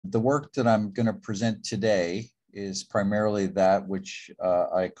the work that I'm going to present today is primarily that which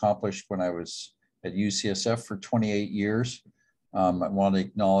I accomplished when I was at UCSF for 28 years. I want to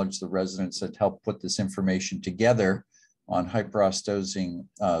acknowledge the residents that helped put this information together on hyperostosing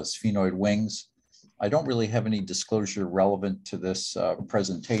sphenoid wings. I don't really have any disclosure relevant to this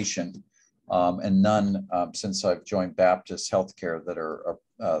presentation, and none since I've joined Baptist Healthcare that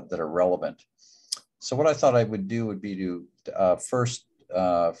are relevant. So what I thought I would do would be to first,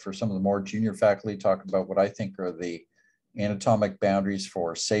 for some of the more junior faculty, talk about what I think are the anatomic boundaries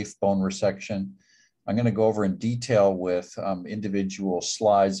for safe bone resection. I'm going to go over in detail with individual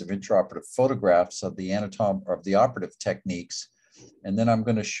slides of intraoperative photographs of the operative techniques, and then I'm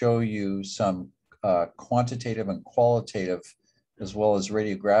going to show you some quantitative and qualitative, as well as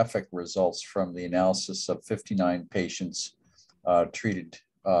radiographic results from the analysis of 59 patients treated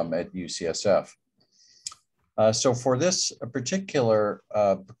at UCSF. So for this particular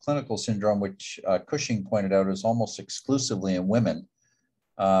clinical syndrome, which Cushing pointed out is almost exclusively in women,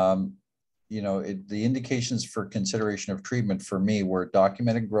 the indications for consideration of treatment for me were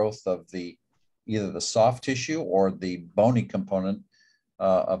documented growth of either the soft tissue or the bony component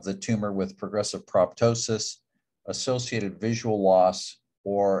of the tumor with progressive proptosis, associated visual loss,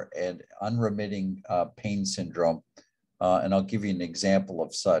 or an unremitting pain syndrome. And I'll give you an example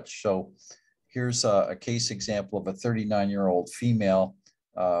of such. So here's a case example of a 39-year-old female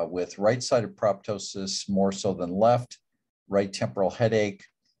with right-sided proptosis more so than left, right temporal headache,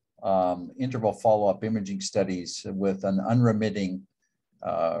 interval follow-up imaging studies with an unremitting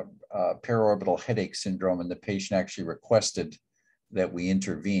paraorbital headache syndrome, and the patient actually requested that we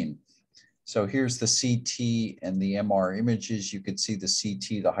intervene. So here's the CT and the MR images. You could see the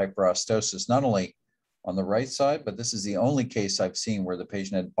CT, the hyperostosis, not only on the right side, but this is the only case I've seen where the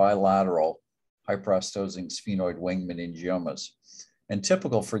patient had bilateral hyperostosing sphenoid wing meningiomas. And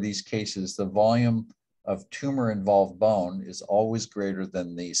typical for these cases, the volume of tumor-involved bone is always greater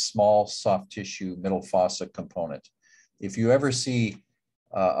than the small soft tissue middle fossa component. If you ever see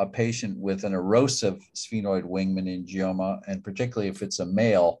a patient with an erosive sphenoid wing meningioma, and particularly if it's a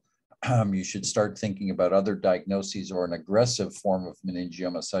male, you should start thinking about other diagnoses or an aggressive form of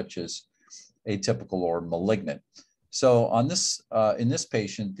meningioma, such as atypical or malignant. So on this, in this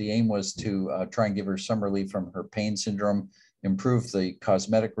patient, the aim was to try and give her some relief from her pain syndrome, improve the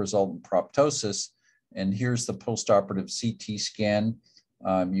cosmetic result in proptosis. And here's the postoperative CT scan.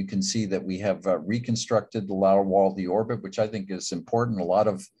 You can see that we have reconstructed the lateral wall of the orbit, which I think is important. A lot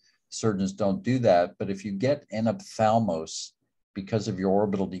of surgeons don't do that, but if you get anophthalmos because of your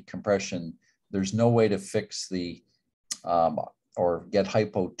orbital decompression, there's no way to fix the, or get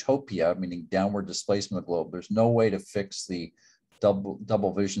hypotopia, meaning downward displacement of the globe. There's no way to fix the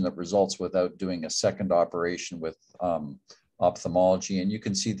double vision that results without doing a second operation with ophthalmology. And you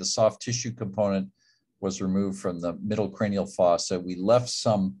can see the soft tissue component was removed from the middle cranial fossa. We left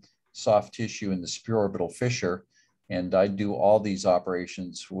some soft tissue in the supraorbital fissure, and I do all these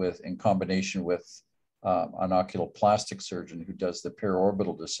operations in combination with an oculoplastic surgeon who does the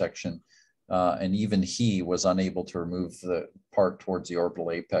periorbital dissection, and even he was unable to remove the part towards the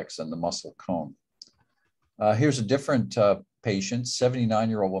orbital apex and the muscle cone. Here's a different patient,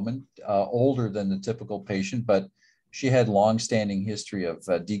 79-year-old woman, older than the typical patient, but she had long-standing history of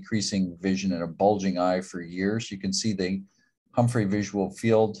decreasing vision and a bulging eye for years. You can see the Humphrey visual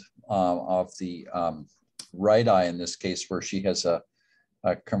field of the right eye in this case, where she has a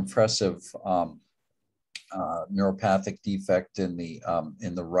compressive neuropathic defect in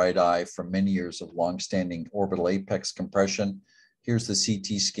the right eye from many years of long-standing orbital apex compression. Here's the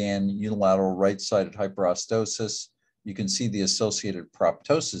CT scan, unilateral right-sided hyperostosis. You can see the associated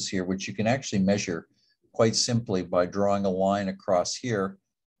proptosis here, which you can actually measure quite simply by drawing a line across here,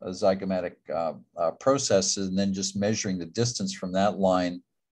 a zygomatic process, and then just measuring the distance from that line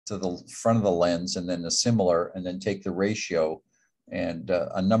to the front of the lens, and then a similar, and then take the ratio. And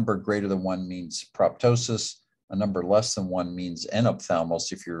a number greater than 1 means proptosis. A number less than 1 means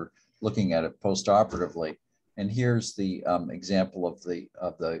anophthalmos if you're looking at it postoperatively. And here's the example of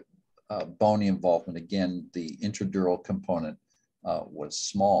the bony involvement. Again, the intradural component was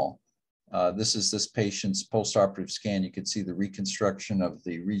small. This is this patient's postoperative scan. You can see the reconstruction of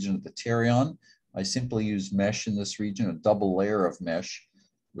the region of the pterion. I simply use mesh in this region, a double layer of mesh,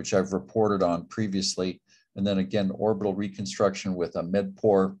 which I've reported on previously. And then again, orbital reconstruction with a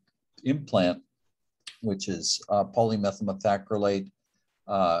MedPore implant, which is polymethyl methacrylate,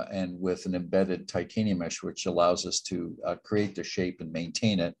 and with an embedded titanium mesh, which allows us to create the shape and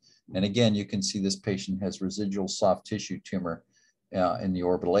maintain it. And again, you can see this patient has residual soft tissue tumor in the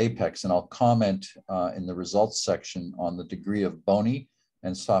orbital apex. And I'll comment in the results section on the degree of bony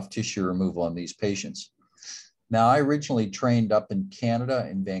and soft tissue removal in these patients. Now, I originally trained up in Canada,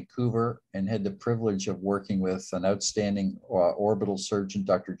 in Vancouver, and had the privilege of working with an outstanding orbital surgeon,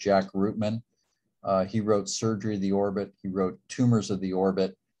 Dr. Jack Rootman. He wrote Surgery of the Orbit. He wrote Tumors of the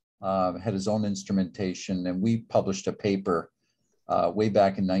Orbit, had his own instrumentation, and we published a paper way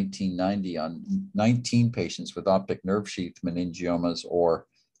back in 1990 on 19 patients with optic nerve sheath meningiomas or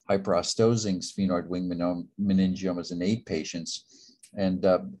hyperostosing sphenoid wing meningiomas in 8 patients. And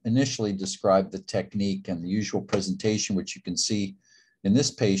initially described the technique, and the usual presentation, which you can see in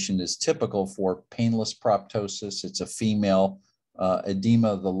this patient, is typical for painless proptosis. It's a female, edema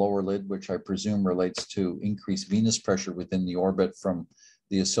of the lower lid, which I presume relates to increased venous pressure within the orbit from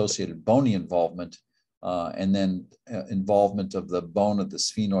the associated bony involvement, and then involvement of the bone of the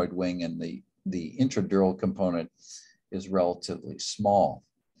sphenoid wing, and the intradural component is relatively small.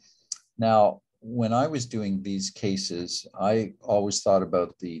 Now, when I was doing these cases, I always thought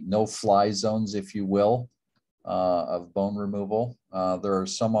about the no-fly zones, if you will, of bone removal. There are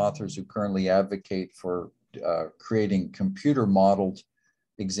some authors who currently advocate for creating computer-modeled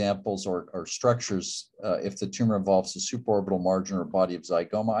examples or structures if the tumor involves the supraorbital margin or body of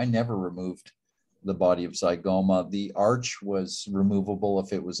zygoma. I never removed the body of zygoma. The arch was removable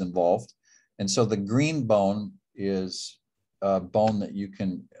if it was involved. And so the green bone is bone that you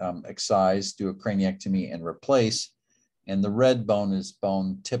can excise, do a craniectomy, and replace. And the red bone is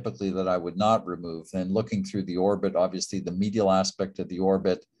bone typically that I would not remove. And looking through the orbit, obviously the medial aspect of the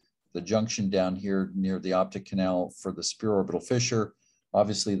orbit, the junction down here near the optic canal for the supraorbital fissure,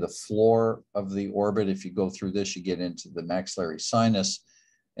 obviously the floor of the orbit. If you go through this, you get into the maxillary sinus.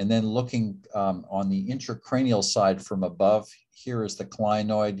 And then looking on the intracranial side from above, here is the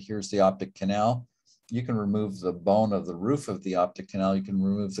clinoid, here's the optic canal. You can remove the bone of the roof of the optic canal. You can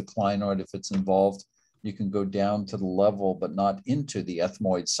remove the clinoid if it's involved. You can go down to the level, but not into the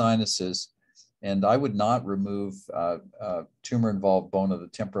ethmoid sinuses. And I would not remove tumor-involved bone of the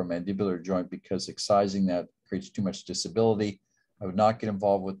temporomandibular joint because excising that creates too much disability. I would not get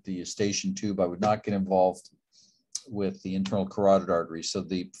involved with the eustachian tube. I would not get involved with the internal carotid artery. So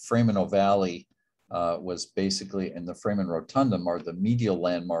the foramen ovale was basically, and the foramen rotundum are the medial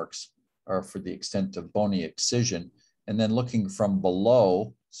landmarks are for the extent of bony excision. And then looking from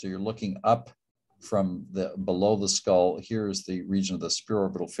below, so you're looking up from the below the skull, here's the region of the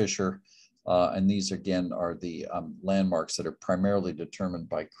supraorbital fissure. And these again are the landmarks that are primarily determined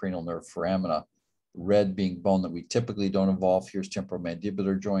by cranial nerve foramina. Red being bone that we typically don't involve. Here's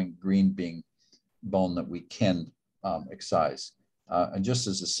temporomandibular joint, green being bone that we can excise. And just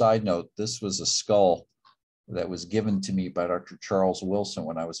as a side note, this was a skull that was given to me by Dr. Charles Wilson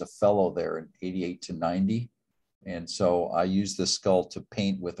when I was a fellow there in 88 to 90. And so I used this skull to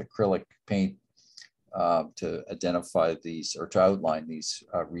paint with acrylic paint to identify these or to outline these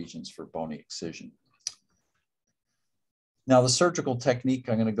regions for bony excision. Now, the surgical technique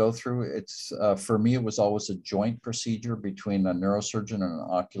I'm going to go through, it's for me, it was always a joint procedure between a neurosurgeon and an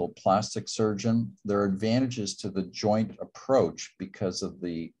oculoplastic surgeon. There are advantages to the joint approach because of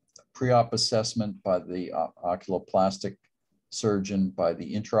the pre-op assessment by the oculoplastic surgeon, by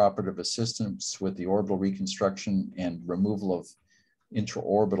the intraoperative assistance with the orbital reconstruction and removal of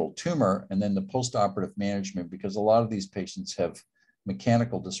intraorbital tumor, and then the postoperative management, because a lot of these patients have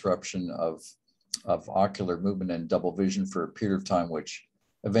mechanical disruption of ocular movement and double vision for a period of time, which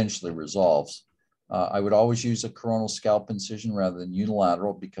eventually resolves. I would always use a coronal scalp incision rather than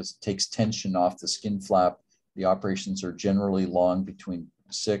unilateral because it takes tension off the skin flap. The operations are generally long, between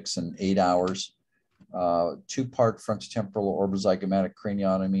 6 and 8 hours. 2-part frontotemporal orbizygomatic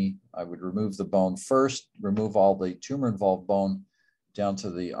craniotomy. I would remove the bone first, remove all the tumor-involved bone down to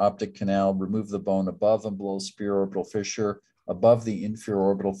the optic canal, remove the bone above and below supraorbital fissure. Above the inferior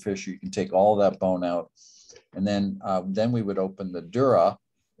orbital fissure, you can take all of that bone out. And then we would open the dura,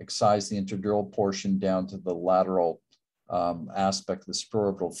 excise the intradural portion down to the lateral aspect of the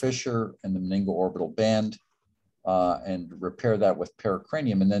supraorbital fissure and the meningoorbital band, and repair that with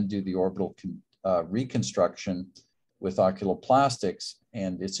pericranium, and then do the orbital reconstruction with oculoplastics.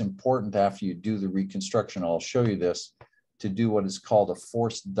 And it's important after you do the reconstruction, I'll show you this, to do what is called a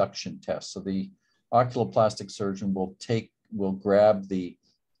forced duction test. So the oculoplastic surgeon will grab the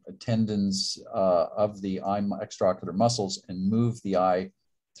tendons of the eye extraocular muscles and move the eye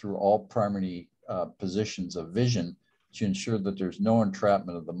through all primary positions of vision to ensure that there's no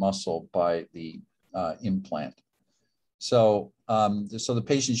entrapment of the muscle by the implant. So, so the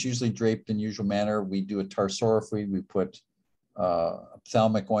patient's usually draped in usual manner. We do a tarsorrhaphy. We put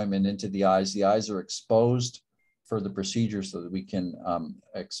ophthalmic ointment into the eyes. The eyes are exposed for the procedure so that we can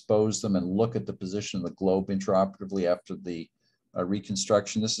expose them and look at the position of the globe intraoperatively after the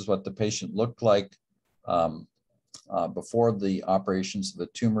reconstruction. This is what the patient looked like before the operations. The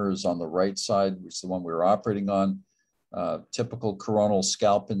tumor is on the right side, which is the one we were operating on. Typical coronal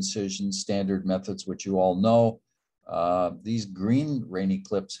scalp incision, standard methods, which you all know. These green Rainey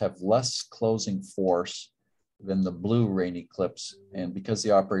clips have less closing force than the blue Rainey clips. And because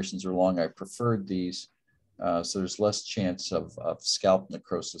the operations are long, I preferred these. So there's less chance of scalp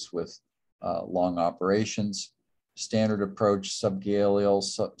necrosis with long operations. Standard approach, subgaleal,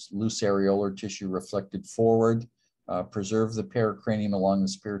 loose areolar tissue reflected forward. Preserve the pericranium along the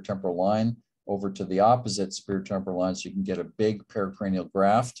superior temporal line over to the opposite superior temporal line so you can get a big pericranial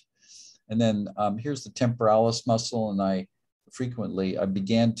graft. And then here's the temporalis muscle, and I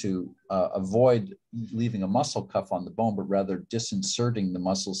began to avoid leaving a muscle cuff on the bone, but rather disinserting the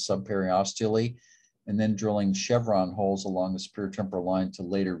muscles subperiosteally and then drilling chevron holes along the superior temporal line to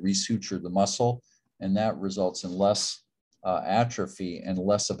later resuture the muscle. And that results in less atrophy and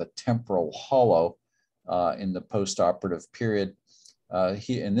less of a temporal hollow in the postoperative period.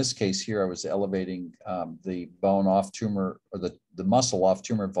 In this case here, I was elevating the bone off tumor, or the muscle off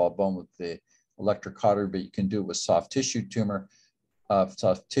tumor involved bone with the electrocautery, but you can do it with soft tissue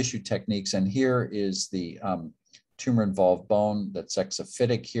techniques. And here is the tumor involved bone that's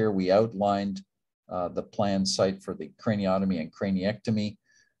exophytic here. We outlined the planned site for the craniotomy and craniectomy.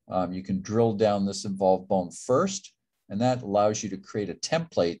 You can drill down this involved bone first, and that allows you to create a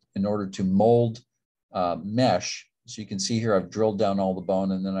template in order to mold mesh. So you can see here, I've drilled down all the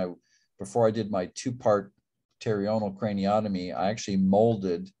bone, and then before I did my two-part pterional craniotomy, I actually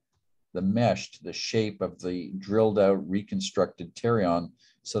molded the mesh to the shape of the drilled out reconstructed pterion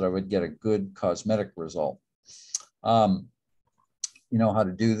so that I would get a good cosmetic result. You know how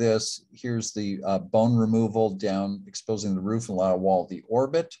to do this. Here's the bone removal down, exposing the roof and lateral wall of the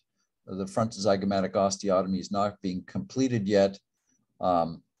orbit. The frontozygomatic osteotomy is not being completed yet.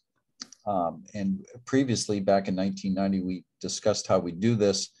 And previously, back in 1990, we discussed how we do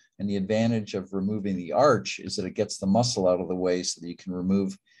this. And the advantage of removing the arch is that it gets the muscle out of the way so that you can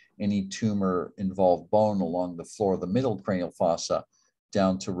remove any tumor-involved bone along the floor of the middle cranial fossa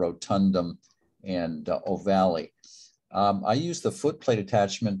down to rotundum and ovale. I use the foot plate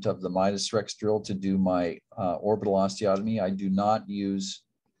attachment of the Midas Rex drill to do my orbital osteotomy. I do not use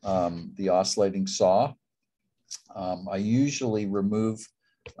the oscillating saw. I usually remove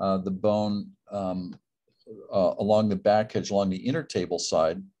the bone along the back edge, along the intertable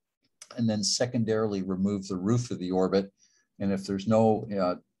side, and then secondarily remove the roof of the orbit. And if there's no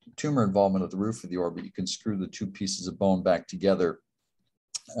tumor involvement of the roof of the orbit, you can screw the two pieces of bone back together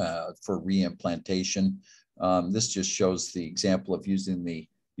for reimplantation. This just shows the example of using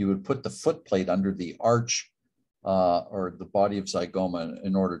you would put the foot plate under the arch or the body of zygoma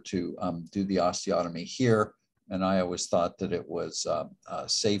in order to do the osteotomy here. And I always thought that it was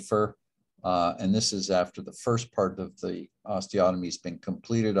safer. And this is after the first part of the osteotomy has been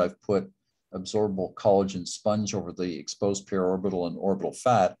completed. I've put absorbable collagen sponge over the exposed periorbital and orbital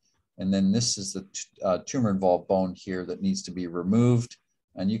fat. And then this is the tumor-involved bone here that needs to be removed.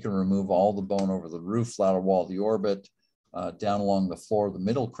 And you can remove all the bone over the roof, lateral wall of the orbit, down along the floor of the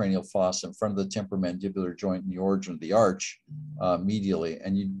middle cranial fossa in front of the temporomandibular joint and the origin of the arch medially.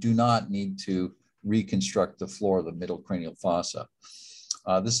 And you do not need to reconstruct the floor of the middle cranial fossa.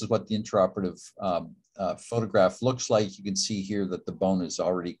 This is what the intraoperative photograph looks like. You can see here that the bone is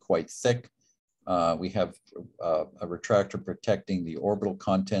already quite thick. We have a retractor protecting the orbital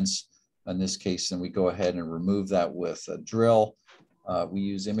contents in this case, and we go ahead and remove that with a drill. We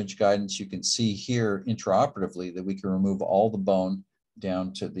use image guidance. You can see here intraoperatively that we can remove all the bone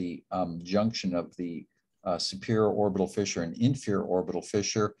down to the junction of the superior orbital fissure and inferior orbital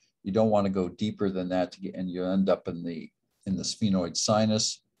fissure. You don't want to go deeper than that and you end up in the sphenoid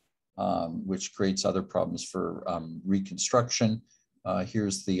sinus, which creates other problems for reconstruction.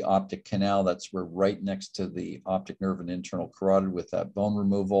 Here's the optic canal. We're right next to the optic nerve and internal carotid with that bone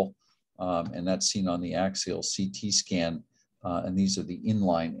removal. And that's seen on the axial CT scan. And these are the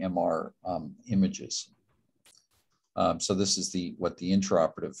inline MR images. So this is what the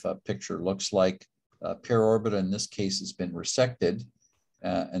intraoperative picture looks like. Periorbita in this case has been resected.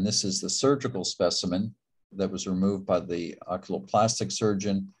 And this is the surgical specimen that was removed by the oculoplastic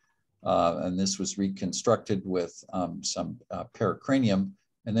surgeon. And this was reconstructed with some pericranium.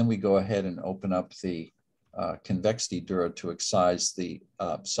 And then we go ahead and open up the convexity dura to excise the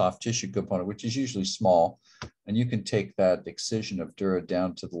soft tissue component, which is usually small. And you can take that excision of dura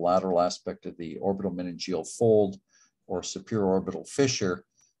down to the lateral aspect of the orbital meningeal fold or superior orbital fissure,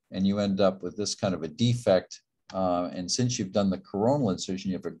 and you end up with this kind of a defect. And since you've done the coronal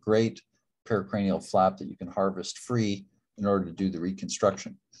incision, you have a great pericranial flap that you can harvest free in order to do the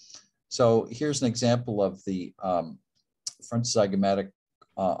reconstruction. So here's an example of the frontozygomatic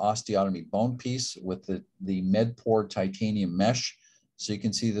osteotomy bone piece with the MedPore titanium mesh. So you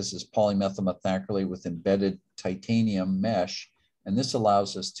can see this is polymethyl methacrylate with embedded titanium mesh, and this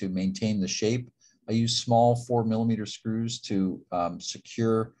allows us to maintain the shape. I use small 4mm screws to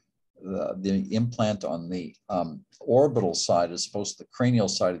secure the implant on the orbital side as opposed to the cranial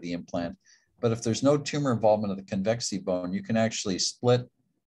side of the implant. But if there's no tumor involvement of the convexity bone, you can actually split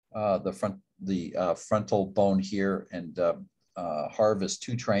the frontal bone here and harvest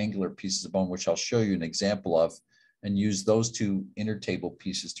 2 triangular pieces of bone, which I'll show you an example of, and use those 2 intertable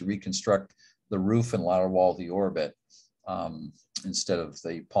pieces to reconstruct the roof and lateral wall of the orbit instead of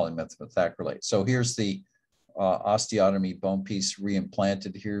the polymethyl methacrylate. So here's the osteotomy bone piece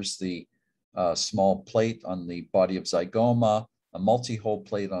reimplanted. Here's the small plate on the body of zygoma, a multi-hole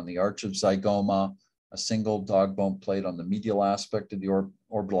plate on the arch of zygoma, a single dog bone plate on the medial aspect of the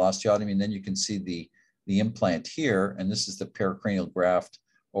orbital osteotomy, and then you can see the implant here, and this is the pericranial graft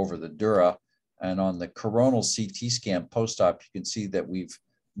over the dura. And on the coronal CT scan post-op, you can see that we've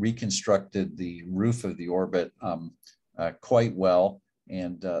reconstructed the roof of the orbit quite well,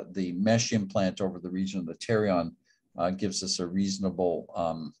 and the mesh implant over the region of the pterion gives us a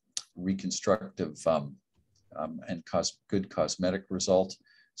reasonable reconstructive and good cosmetic result.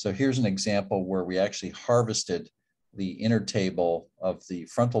 So here's an example where we actually harvested the intertable of the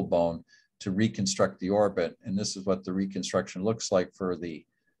frontal bone to reconstruct the orbit. And this is what the reconstruction looks like for the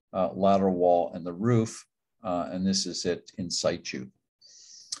lateral wall and the roof. And this is it in situ.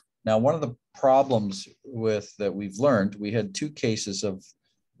 Now, one of the problems that we've learned, we had 2 cases of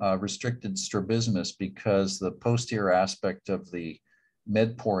restricted strabismus because the posterior aspect of the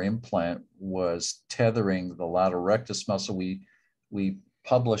MedPore implant was tethering the lateral rectus muscle. We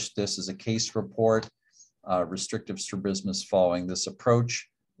published this as a case report, restrictive strabismus following this approach.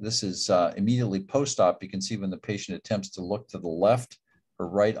 This is immediately post-op. You can see when the patient attempts to look to the left, her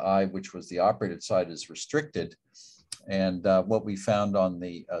right eye, which was the operated side, is restricted. And what we found on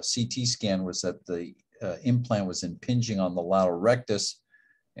the CT scan was that the implant was impinging on the lateral rectus.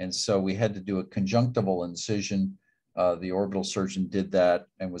 And so we had to do a conjunctival incision. The orbital surgeon did that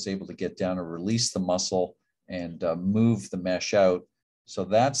and was able to get down and release the muscle and move the mesh out. So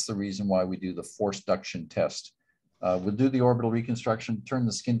that's the reason why we do the force duction test. We'll do the orbital reconstruction, turn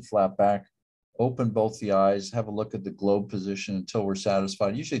the skin flap back, open both the eyes, have a look at the globe position until we're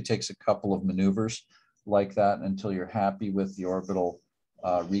satisfied. It usually takes a couple of maneuvers like that until you're happy with the orbital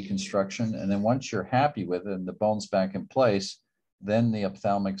reconstruction. And then once you're happy with it and the bone's back in place, then the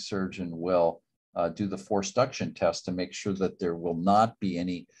ophthalmic surgeon will do the force duction test to make sure that there will not be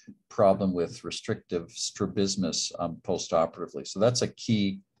any problem with restrictive strabismus postoperatively. So that's a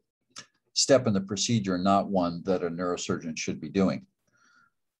key step in the procedure, not one that a neurosurgeon should be doing.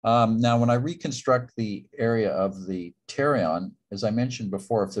 Now, when I reconstruct the area of the pterion, as I mentioned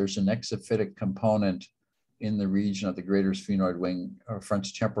before, if there's an exophytic component in the region of the greater sphenoid wing or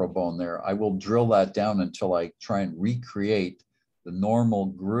frontotemporal bone there, I will drill that down until I try and recreate the normal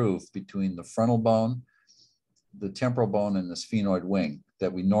groove between the frontal bone, the temporal bone, and the sphenoid wing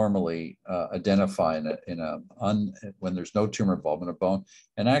that we normally identify when there's no tumor involvement of bone,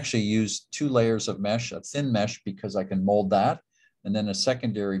 and actually use 2 layers of mesh, a thin mesh because I can mold that, and then a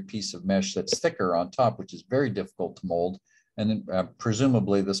secondary piece of mesh that's thicker on top, which is very difficult to mold. And then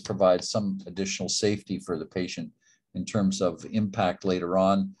presumably this provides some additional safety for the patient in terms of impact later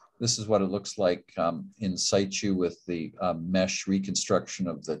on. This is what it looks like in situ with the mesh reconstruction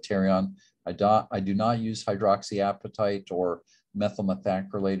of the pterion. I do not use hydroxyapatite or methyl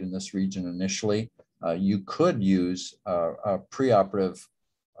methacrylate in this region initially. You could use a preoperative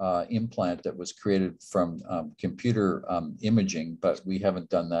implant that was created from computer imaging, but we haven't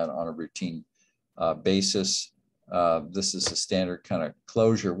done that on a routine basis. This is a standard kind of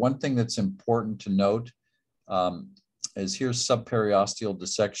closure. One thing that's important to note is here's subperiosteal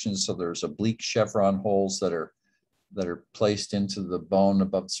dissection. So there's oblique chevron holes that are placed into the bone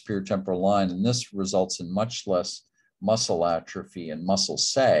above the superior temporal line, and this results in much less muscle atrophy and muscle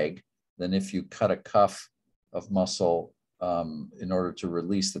sag than if you cut a cuff of muscle in order to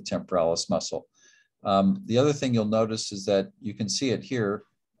release the temporalis muscle. The other thing you'll notice is that you can see it here.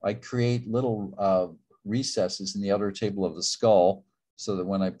 I create little recesses in the outer table of the skull so that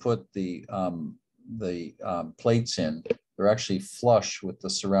when I put the plates in, they're actually flush with the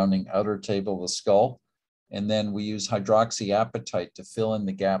surrounding outer table of the skull. And then we use hydroxyapatite to fill in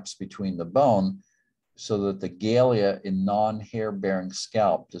the gaps between the bone so that the galea in non-hair bearing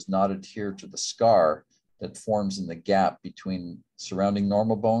scalp does not adhere to the scar that forms in the gap between surrounding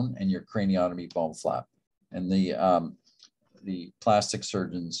normal bone and your craniotomy bone flap. And the the plastic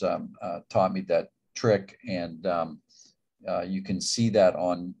surgeons taught me that trick, and you can see that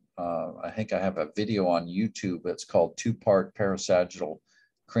on, I think I have a video on YouTube. It's called two-part parasagittal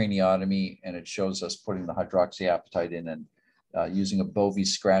craniotomy, and it shows us putting the hydroxyapatite in and using a Bovie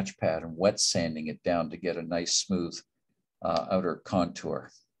scratch pad and wet sanding it down to get a nice smooth outer contour.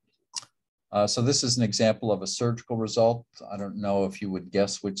 So this is an example of a surgical result. I don't know if you would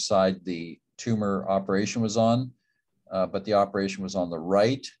guess which side the tumor operation was on, but the operation was on the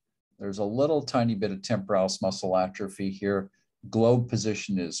right. There's a little tiny bit of temporalis muscle atrophy here. Globe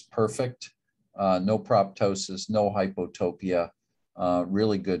position is perfect. No proptosis, no hypotopia.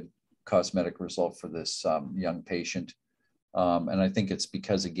 Really good cosmetic result for this young patient. And I think it's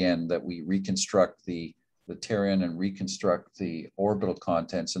because, again, that we reconstruct the pterion and reconstruct the orbital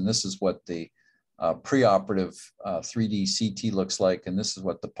contents. And this is what the preoperative 3D CT looks like. And this is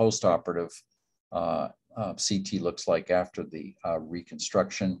what the postoperative CT looks like after the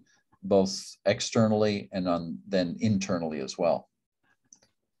reconstruction, both externally and then internally as well.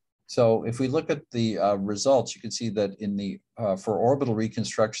 So if we look at the results, you can see that in the for orbital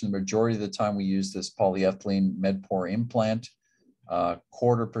reconstruction, the majority of the time we use this polyethylene MedPore implant.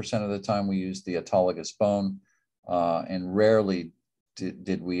 1/4% of the time we use the autologous bone, and rarely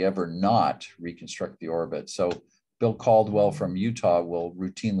did we ever not reconstruct the orbit. So Bill Caldwell from Utah will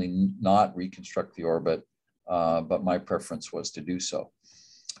routinely not reconstruct the orbit, but my preference was to do so.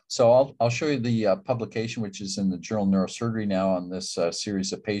 So I'll show you the publication, which is in the Journal of Neurosurgery now on this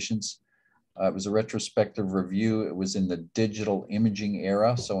series of patients. It was a retrospective review. It was in the digital imaging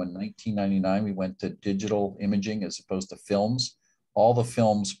era. So in 1999, we went to digital imaging as opposed to films. All the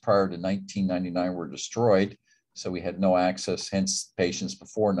films prior to 1999 were destroyed, so we had no access, hence patients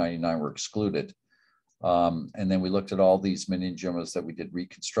before 99 were excluded. And then we looked at all these meningiomas that we did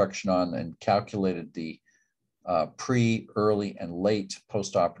reconstruction on and calculated the pre, early, and late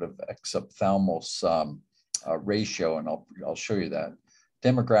postoperative exophthalmos ratio, and I'll show you that.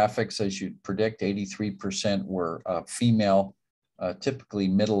 Demographics, as you'd predict, 83% were female, typically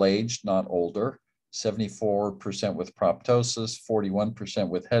middle-aged, not older. 74% with proptosis, 41%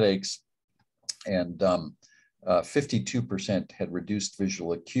 with headaches, and 52% had reduced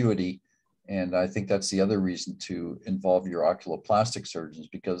visual acuity. And I think that's the other reason to involve your oculoplastic surgeons,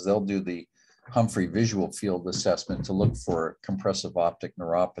 because they'll do the Humphrey visual field assessment to look for compressive optic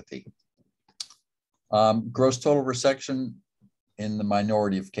neuropathy. Gross total resection in the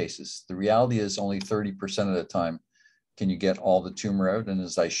minority of cases. The reality is only 30% of the time can you get all the tumor out. And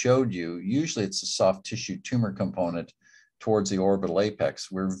as I showed you, usually it's a soft tissue tumor component towards the orbital apex.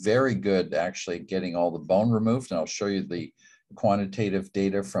 We're very good actually getting all the bone removed. And I'll show you the quantitative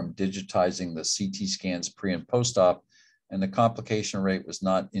data from digitizing the CT scans pre and post-op. And the complication rate was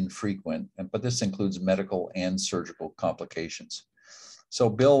not infrequent, but this includes medical and surgical complications. So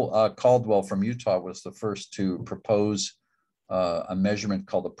Bill Caldwell from Utah was the first to propose a measurement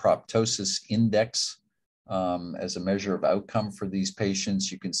called the proptosis index as a measure of outcome for these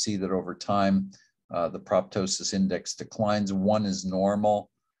patients. You can see that over time, the proptosis index declines. 1 is normal.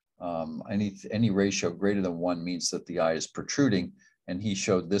 Any ratio greater than 1 means that the eye is protruding. And he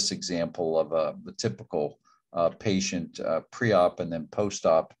showed this example of the typical patient pre-op and then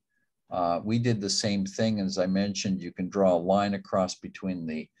post-op. We did the same thing. As I mentioned, you can draw a line across between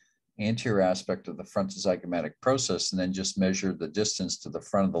the anterior aspect of the frontozygomatic process and then just measure the distance to the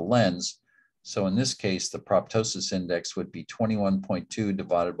front of the lens. So in this case, the proptosis index would be 21.2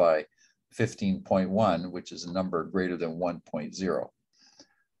 divided by 15.1, which is a number greater than 1.0.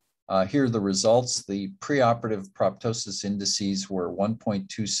 Here are the results. The preoperative proptosis indices were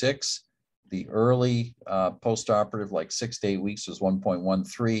 1.26. The early postoperative, like 6 to 8 weeks, was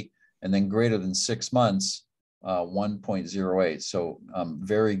 1.13, and then greater than 6 months, 1.08. So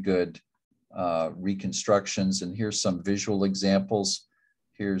very good reconstructions. And here's some visual examples.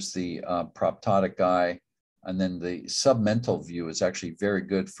 Here's the proptotic eye. And then the submental view is actually very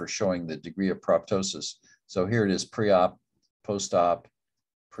good for showing the degree of proptosis. So here it is, pre-op, post-op,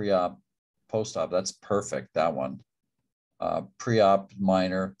 pre-op, post-op. That's perfect, that one. Pre-op,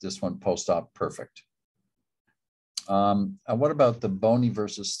 minor, this one post-op, perfect. And what about the bony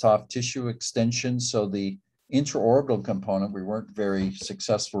versus soft tissue extension? So the intraorbital component, we weren't very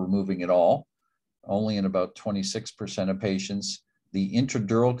successful removing it all, only in about 26% of patients. The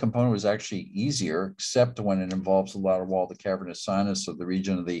intradural component was actually easier, except when it involves the lateral wall of the cavernous sinus, so the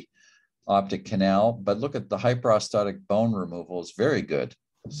region of the optic canal. But look at the hyperostotic bone removal is very good.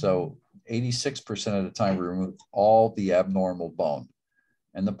 So 86% of the time we remove all the abnormal bone.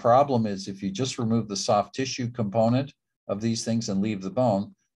 And the problem is if you just remove the soft tissue component of these things and leave the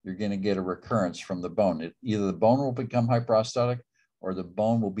bone, you're going to get a recurrence from the bone. Either the bone will become hyperostotic or the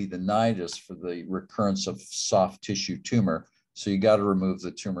bone will be the nidus for the recurrence of soft tissue tumor. So you got to remove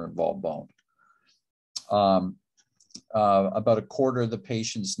the tumor-involved bone. About a quarter of the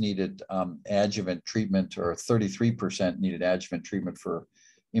patients needed adjuvant treatment, or 33% needed adjuvant treatment for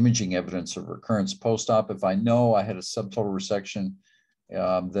imaging evidence of recurrence post-op. If I know I had a subtotal resection,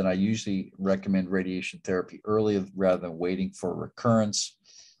 then I usually recommend radiation therapy early rather than waiting for recurrence.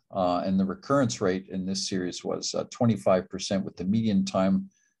 And the recurrence rate in this series was 25%, with the median time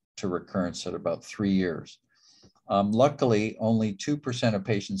to recurrence at about 3 years. Luckily, only 2% of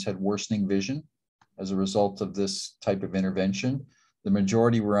patients had worsening vision as a result of this type of intervention. The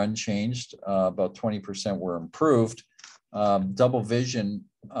majority were unchanged. About 20% were improved. Double vision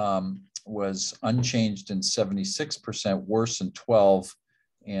was unchanged in 76%, worse in 12%,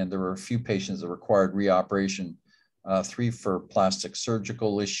 and there were a few patients that required reoperation, 3 for plastic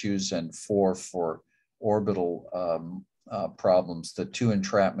surgical issues and 4 for orbital problems, the 2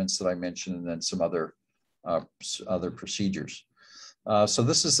 entrapments that I mentioned, and then some other procedures. So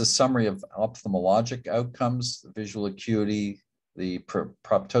this is a summary of ophthalmologic outcomes: the visual acuity, the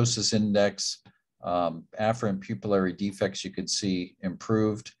proptosis index, afferent pupillary defects you could see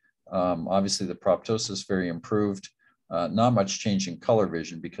improved. Obviously the proptosis very improved. Not much change in color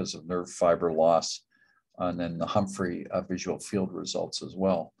vision because of nerve fiber loss. And then the Humphrey visual field results as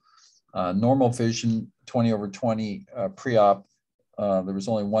well. Normal vision, 20/20 pre-op. There was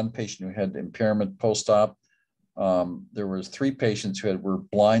only 1 patient who had impairment post-op. There was 3 patients who were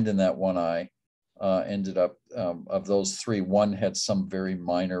blind in that one eye. Ended up, of those 3, 1 had some very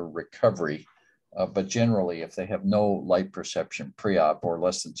minor recovery. But generally, if they have no light perception pre-op or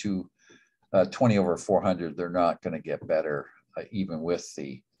less than 20/400, they're not going to get better, even with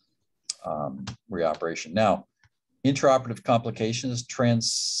the reoperation. Now, intraoperative complications: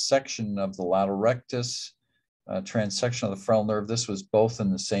 transection of the lateral rectus, transection of the frontal nerve. This was both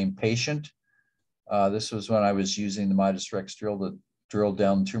in the same patient. This was when I was using the Midas Rex drill to drill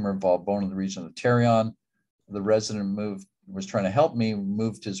down tumor-involved bone in the region of the pterion. The resident was trying to help me,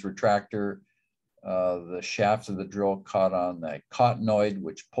 moved his retractor. The shaft of the drill caught on the cottonoid,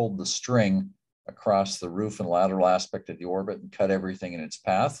 which pulled the string across the roof and lateral aspect of the orbit and cut everything in its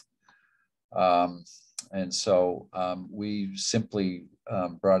path. And so we simply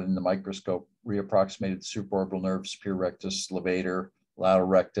brought in the microscope, reapproximated the supraorbital nerve, superior rectus, levator, lateral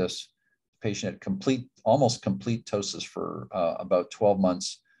rectus. The patient had almost complete ptosis for about 12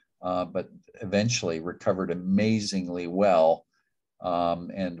 months, but eventually recovered amazingly well.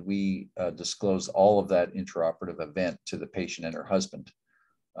 And we disclosed all of that intraoperative event to the patient and her husband,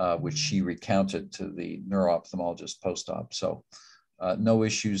 which she recounted to the neuro-ophthalmologist post-op. So no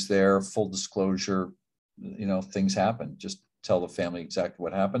issues there, full disclosure. You know, things happen. Just tell the family exactly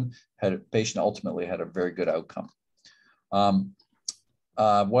what happened. Patient ultimately had a very good outcome.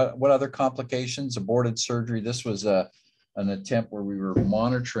 What other complications? Aborted surgery. This was an attempt where we were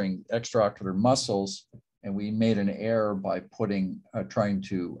monitoring extraocular muscles, and we made an error by trying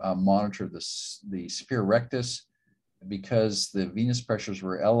to monitor the superior rectus, because the venous pressures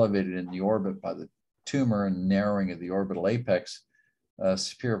were elevated in the orbit by the tumor and narrowing of the orbital apex.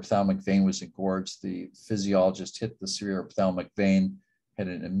 Superior ophthalmic vein was engorged. The physiologist hit the superior ophthalmic vein, had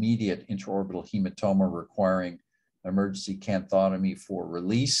an immediate intraorbital hematoma requiring emergency canthotomy for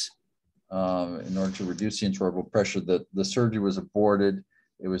release in order to reduce the intraorbital pressure. The surgery was aborted.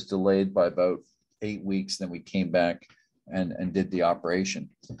 It was delayed by about 8 weeks. Then we came back and did the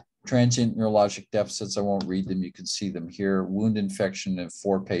operation. Transient neurologic deficits, I won't read them. You can see them here. Wound infection in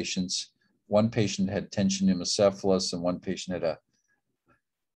 4 patients. 1 patient had tension pneumocephalus, and 1 patient had a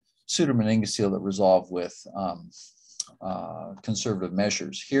pseudomeningocele that resolved with conservative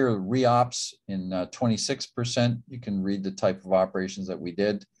measures. Here, re-ops in 26%. You can read the type of operations that we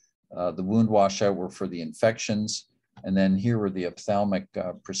did. The wound washout were for the infections. And then here were the ophthalmic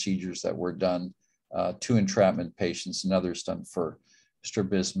procedures that were done. 2 entrapment patients and others done for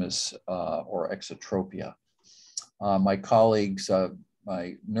strabismus or exotropia. My colleagues,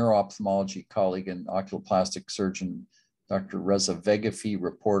 my neuro-ophthalmology colleague and oculoplastic surgeon, Dr. Reza Vegafi,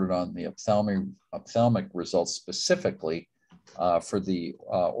 reported on the ophthalmic results specifically for the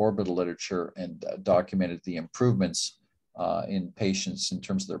orbital literature, and documented the improvements in patients in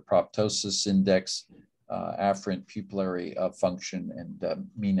terms of their proptosis index, afferent pupillary function, and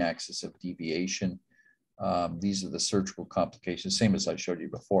mean axis of deviation. These are the surgical complications, same as I showed you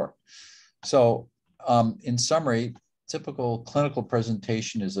before. So in summary, typical clinical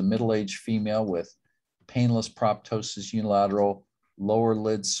presentation is a middle-aged female with painless proptosis unilateral, lower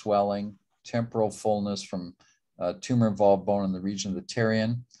lid swelling, temporal fullness from tumor-involved bone in the region of the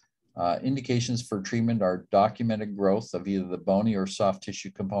pterion. Indications for treatment are documented growth of either the bony or soft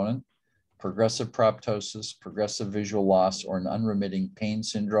tissue component, progressive proptosis, progressive visual loss, or an unremitting pain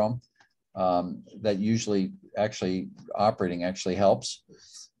syndrome. That usually operating helps.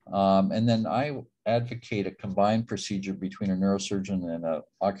 And then I advocate a combined procedure between a neurosurgeon and an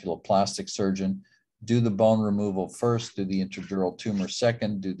oculoplastic surgeon. Do the bone removal first, do the intradural tumor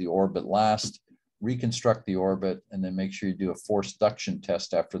second, do the orbit last, reconstruct the orbit, and then make sure you do a forced duction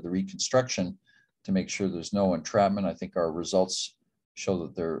test after the reconstruction to make sure there's no entrapment. I think our results show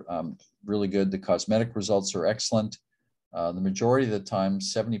that they're really good. The cosmetic results are excellent. The majority of the time,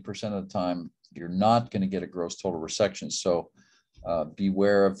 70% of the time, you're not going to get a gross total resection. So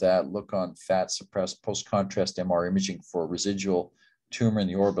beware of that. Look on fat suppressed post-contrast MR imaging for residual tumor in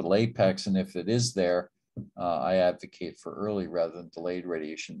the orbital apex. And if it is there, I advocate for early rather than delayed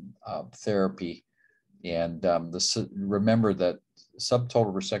radiation therapy. And remember that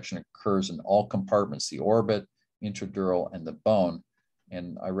subtotal resection occurs in all compartments, the orbit, intradural, and the bone.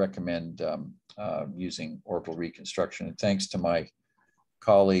 And I recommend using orbital reconstruction. And thanks to my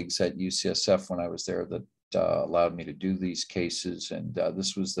colleagues at UCSF when I was there that allowed me to do these cases. And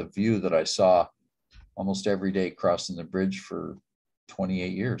this was the view that I saw almost every day crossing the bridge for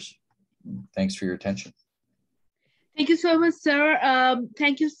 28 years. Thanks for your attention. Thank you so much, sir.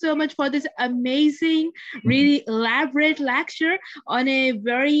 Thank you so much for this amazing, really elaborate lecture on a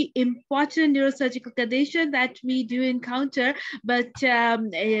very important neurosurgical condition that we do encounter. But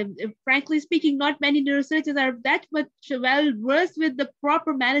frankly speaking, not many neurosurgeons are that much well versed with the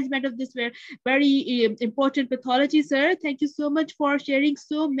proper management of this very important pathology, sir. Thank you so much for sharing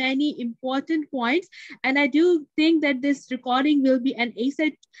so many important points. And I do think that this recording will be an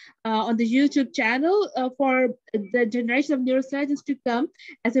asset on the YouTube channel for the generation of neurosurgeons to come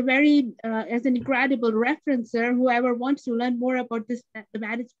as a very as an incredible referencer, whoever wants to learn more about this, the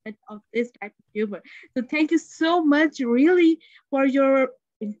management of this type of tumor. So thank you so much really for your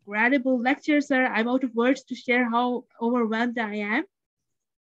incredible lecture, sir. I'm out of words to share how overwhelmed I am.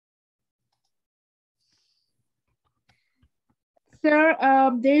 Sir,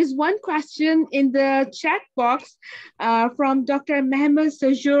 there is one question in the chat box from Dr. Mehmet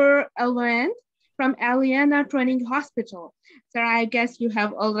Sajur Alwan from Aliana Training Hospital. Sir, I guess you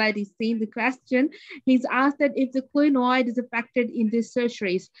have already seen the question. He's asked that if the clinoid is affected in these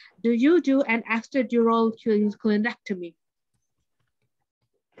surgeries, do you do an extradural clinoidectomy?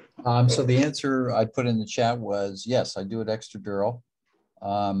 So the answer I put in the chat was yes, I do it extradural.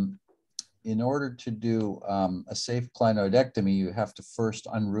 In order to do a safe clinoidectomy, you have to first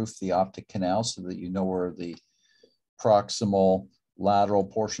unroof the optic canal so that you know where the proximal lateral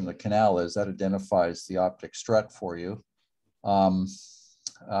portion of the canal is. That identifies the optic strut for you.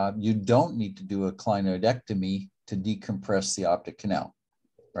 You don't need to do a clinoidectomy to decompress the optic canal,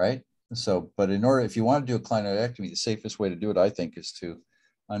 right? So, but if you want to do a clinoidectomy, the safest way to do it, I think, is to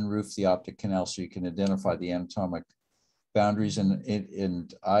unroof the optic canal so you can identify the anatomic boundaries.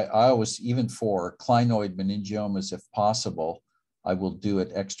 And I always, even for clinoid meningiomas, if possible, I will do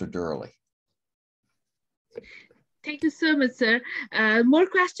it extradurally. Thank you so much, sir. More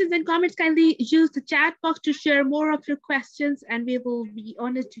questions and comments, kindly use the chat box to share more of your questions, and we will be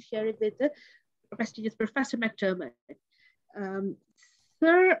honored to share it with the prestigious Professor McDermott.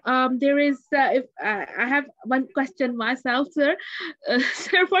 Sir, there is, I have one question myself, sir.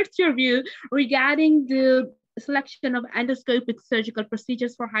 Sir, what's your view regarding the selection of endoscopic surgical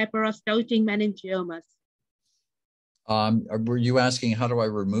procedures for hyperostosing meningiomas? Were you asking how do I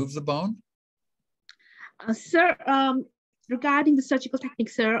remove the bone? Sir, regarding the surgical technique,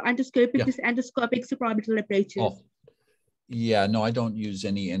 sir, endoscopic is endoscopic supraorbital approaches. Oh, yeah, no, I don't use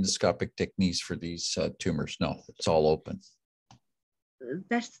any endoscopic techniques for these tumors. No, it's all open.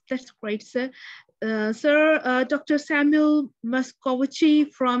 That's great, sir. Sir, Dr. Samuel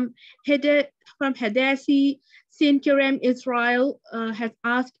Moskowici from Hadassi, Sinkerem, Israel, has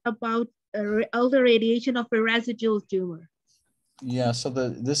asked about elder radiation of a residual tumor. Yeah, so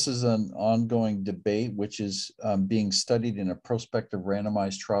this is an ongoing debate, which is being studied in a prospective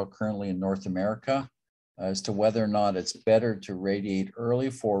randomized trial currently in North America as to whether or not it's better to radiate early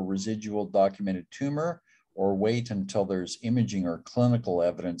for residual documented tumor or wait until there's imaging or clinical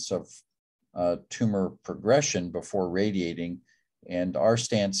evidence of tumor progression before radiating. And our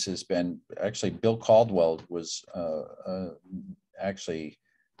stance has been, actually, Bill Caldwell was actually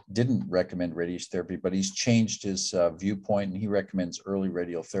didn't recommend radiation therapy, but he's changed his viewpoint and he recommends early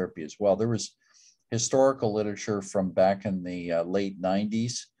radiotherapy as well. There was historical literature from back in the late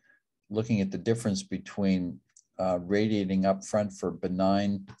 90s looking at the difference between radiating up front for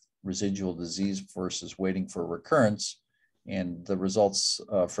benign residual disease versus waiting for recurrence. And the results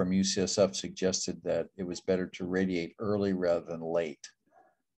from UCSF suggested that it was better to radiate early rather than late.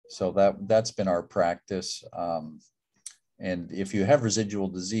 So that's been our practice. And if you have residual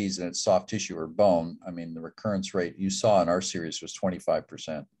disease and it's soft tissue or bone, I mean, the recurrence rate you saw in our series was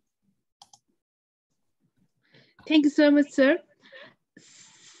 25%. Thank you so much, sir.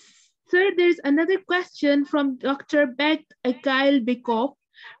 Sir, there's another question from Dr. Beggail Bikov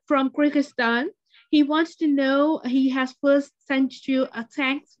from Kyrgyzstan. He wants to know, he has first sent you a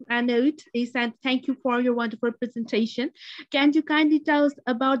thanks a note. He said, thank you for your wonderful presentation. Can you kindly tell us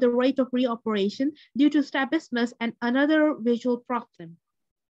about the rate of reoperation due to strabismus and another visual problem?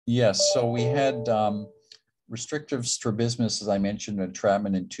 Yes, so we had restrictive strabismus, as I mentioned,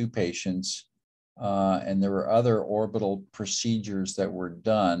 entrapment in 2 patients. And there were other orbital procedures that were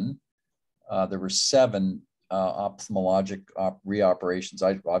done. There were 7 ophthalmologic reoperations.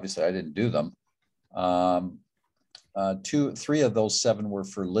 Obviously, I didn't do them. 3 of those 7 were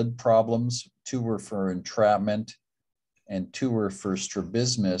for lid problems, 2 were for entrapment, and 2 were for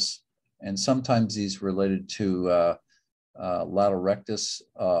strabismus. And sometimes these related to lateral rectus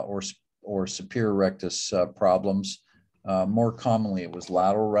or superior rectus problems. More commonly, it was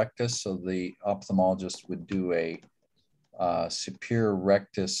lateral rectus. So the ophthalmologist would do a superior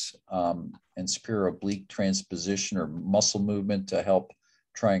rectus and superior oblique transposition or muscle movement to help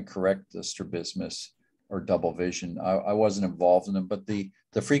try and correct the strabismus or double vision. I wasn't involved in them, but the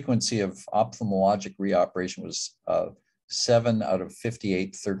frequency of ophthalmologic reoperation was 7 out of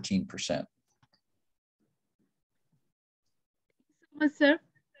 58, 13%. Sir,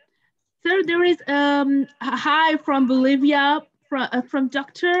 there is a hi from Bolivia from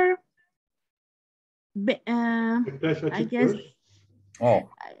Dr. I guess. Oh,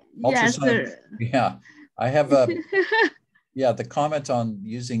 yes, sir. Yeah, I have a. Yeah, the comment on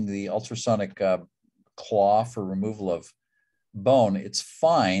using the ultrasonic claw for removal of bone, it's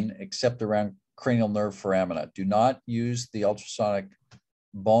fine, except around cranial nerve foramina. Do not use the ultrasonic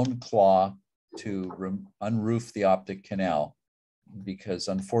bone claw to unroof the optic canal, because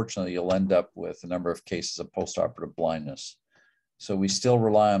unfortunately you'll end up with a number of cases of postoperative blindness. So we still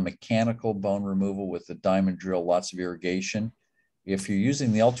rely on mechanical bone removal with the diamond drill, lots of irrigation. If you're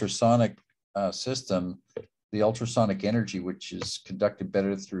using the ultrasonic system, the ultrasonic energy, which is conducted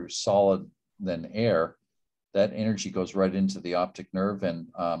better through solid than air, that energy goes right into the optic nerve. And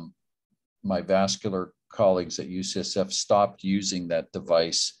my vascular colleagues at UCSF stopped using that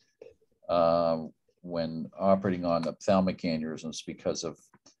device when operating on ophthalmic aneurysms because of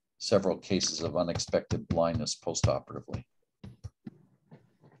several cases of unexpected blindness postoperatively.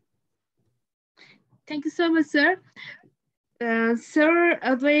 Thank you so much, sir. Sir,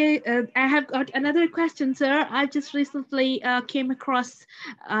 I have got another question, sir. I just recently came across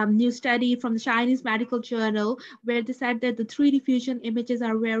a new study from the Chinese medical journal where they said that the 3D fusion images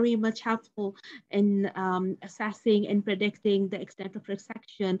are very much helpful in assessing and predicting the extent of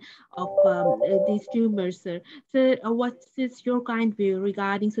resection of these tumors, sir. So what is your kind view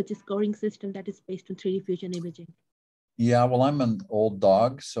regarding such a scoring system that is based on 3D fusion imaging? Yeah, well, I'm an old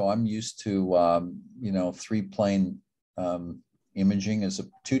dog, so I'm used to, 3-plane imaging as a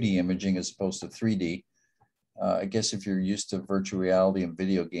 2D imaging as opposed to 3D. I guess if you're used to virtual reality and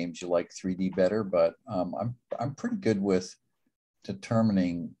video games, you like 3D better, but I'm pretty good with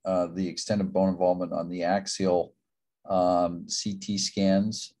determining the extent of bone involvement on the axial CT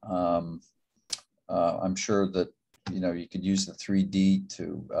scans. I'm sure that, you could use the 3D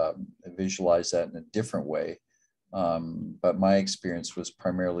to visualize that in a different way. But my experience was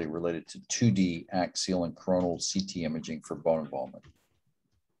primarily related to 2D axial and coronal CT imaging for bone involvement.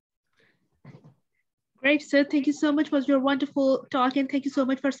 Great, sir. Thank you so much for your wonderful talk, and thank you so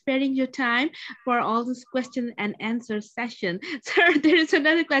much for sparing your time for all this question and answer session. Sir, there is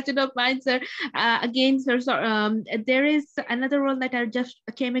another question of mine, sir. Again, sir, there is another role that I just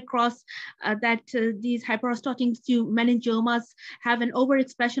came across that these hyperostosing meningiomas have an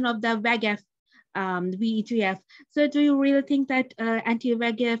overexpression of the VEGF. VEGF. So do you really think that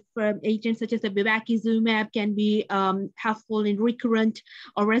anti-VEGF agents such as the bevacizumab can be helpful in recurrent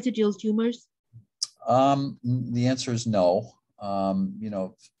or residual tumors? The answer is no.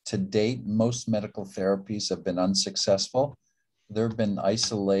 To date, most medical therapies have been unsuccessful. There have been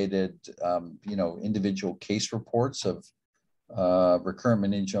isolated, individual case reports of recurrent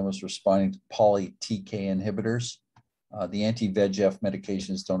meningiomas responding to poly-TK inhibitors. The anti-VEGF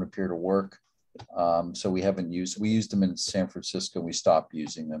medications don't appear to work. So we used them in San Francisco. We stopped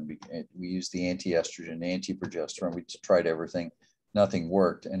using them. We used the anti-estrogen, anti-progesterone. We tried everything. Nothing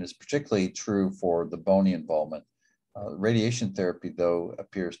worked. And it's particularly true for the bony involvement. Radiation therapy, though,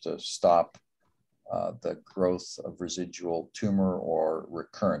 appears to stop the growth of residual tumor or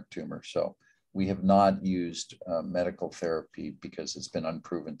recurrent tumor. So we have not used medical therapy because it's been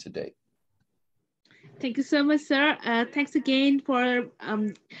unproven to date. Thank you so much, sir. Thanks again for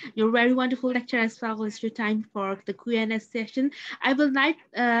your very wonderful lecture as well as your time for the Q&A session. I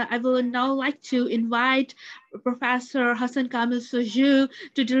will now like to invite Professor Hassan Kamil Soju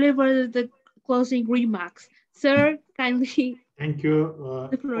to deliver the closing remarks. Sir, kindly. Thank you.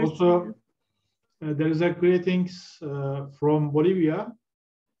 Also, there is a greetings from Bolivia.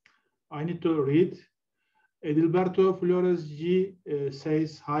 I need to read. Edilberto Flores G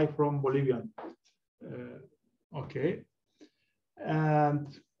says hi from Bolivia. Okay. And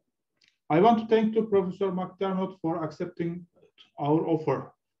I want to thank to Professor McDermott for accepting our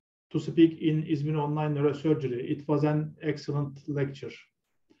offer to speak in İzmir Online Neurosurgery. It was an excellent lecture.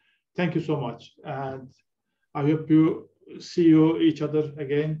 Thank you so much. And I hope you see each other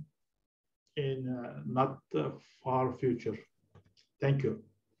again in not far future. Thank you.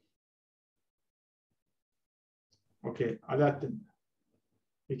 Okay, Alaaddin,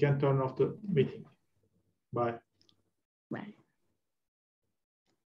 we can turn off the meeting. Bye. Bye.